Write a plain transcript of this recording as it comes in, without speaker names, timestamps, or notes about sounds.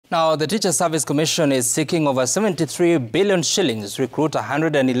Now, the Teacher Service Commission is seeking over 73 billion shillings to recruit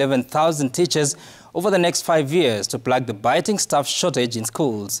 111,000 teachers over the next 5 years to plug the biting staff shortage in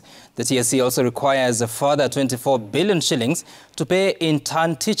schools. The TSC also requires a further 24 billion shillings to pay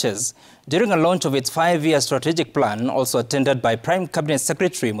intern teachers. During a launch of its 5-year strategic plan, also attended by Prime Cabinet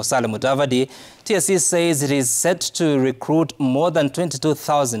Secretary Musalia Mudavadi, TSC says it is set to recruit more than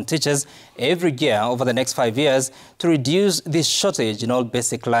 22,000 teachers every year over the next 5 years to reduce this shortage in all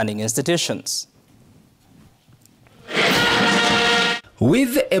basic learning institutions.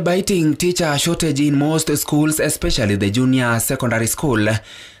 With a biting teacher shortage in most schools, especially the junior secondary school,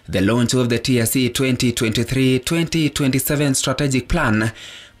 the launch of the TSC 2023-2027 strategic plan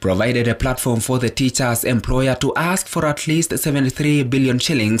provided a platform for the teachers' employer to ask for at least 73 billion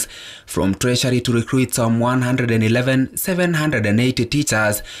shillings from Treasury to recruit some 111,780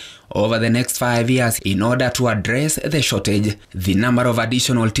 teachers over the next 5 years in order to address the shortage. The number of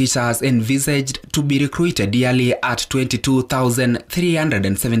additional teachers envisaged to be recruited yearly at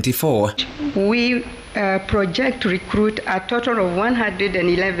 22,374. We project to recruit a total of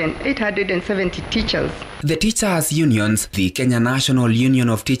 111,870 teachers. The teachers' unions, the Kenya National Union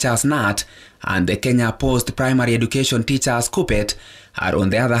of Teachers (NAT) and the Kenya Post-Primary Education Teachers (KUPPET) are on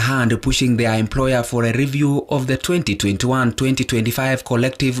the other hand pushing their employer for a review of the 2021-2025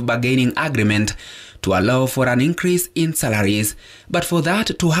 collective bargaining agreement to allow for an increase in salaries. But for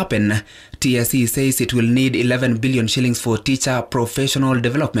that to happen, TSC says it will need 11 billion shillings for teacher professional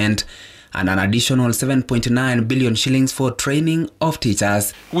development and an additional 7.9 billion shillings for training of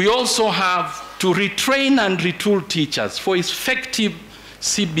teachers. We also have to retrain and retool teachers for effective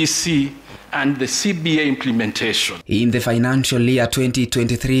CBC and the CBA implementation. In the financial year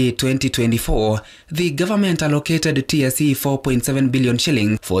 2023-2024, the government allocated TSC 4.7 billion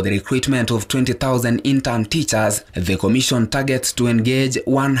shillings for the recruitment of 20,000 intern teachers. The commission targets to engage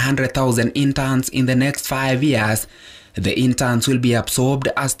 100,000 interns in the next 5 years. The interns will be absorbed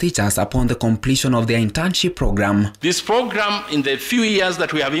as teachers upon the completion of their internship program. This program, in the few years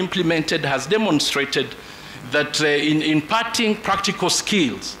that we have implemented, has demonstrated that in imparting practical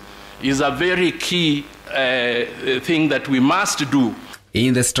skills is a very key thing that we must do.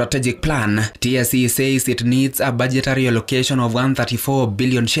 In the strategic plan, TSC says it needs a budgetary allocation of 134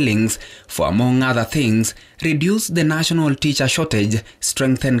 billion shillings for, among other things, reduce the national teacher shortage,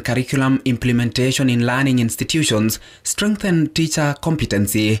 strengthen curriculum implementation in learning institutions, strengthen teacher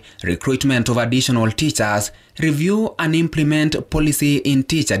competency, recruitment of additional teachers, review and implement policy in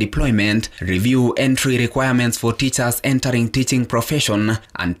teacher deployment, review entry requirements for teachers entering teaching profession,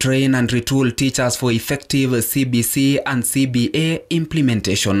 and train and retool teachers for effective CBC and CBA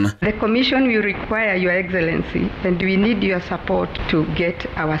implementation. The Commission will require your excellency, and we need your support to get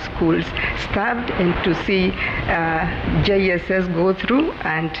our schools staffed and to see JSS go through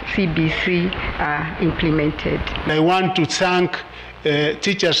and CBC implemented. I want to thank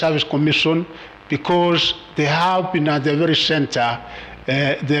Teacher Service Commission because they have been at the very center,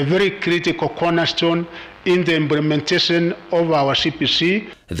 the very critical cornerstone in the implementation of our CPC.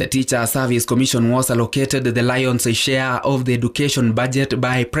 The Teacher Service Commission was allocated the lion's share of the education budget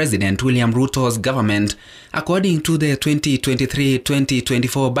by President William Ruto's government. According to the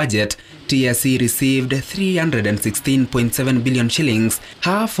 2023-2024 budget, TSC received 316.7 billion shillings,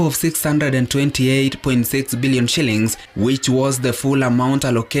 half of 628.6 billion shillings, which was the full amount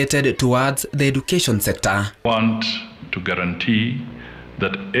allocated towards the education sector. I want to guarantee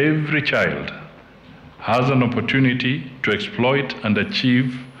that every child has an opportunity to exploit and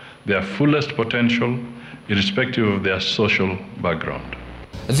achieve their fullest potential, irrespective of their social background.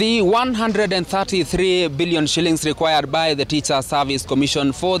 The 133 billion shillings required by the Teacher Service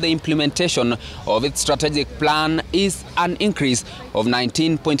Commission for the implementation of its strategic plan is an increase of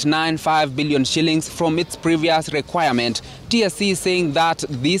 19.95 billion shillings from its previous requirement. TSC is saying that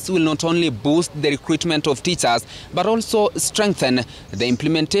this will not only boost the recruitment of teachers, but also strengthen the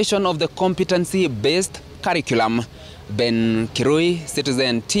implementation of the competency-based curriculum. Ben Kirui,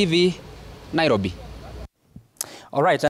 Citizen TV, Nairobi. All right.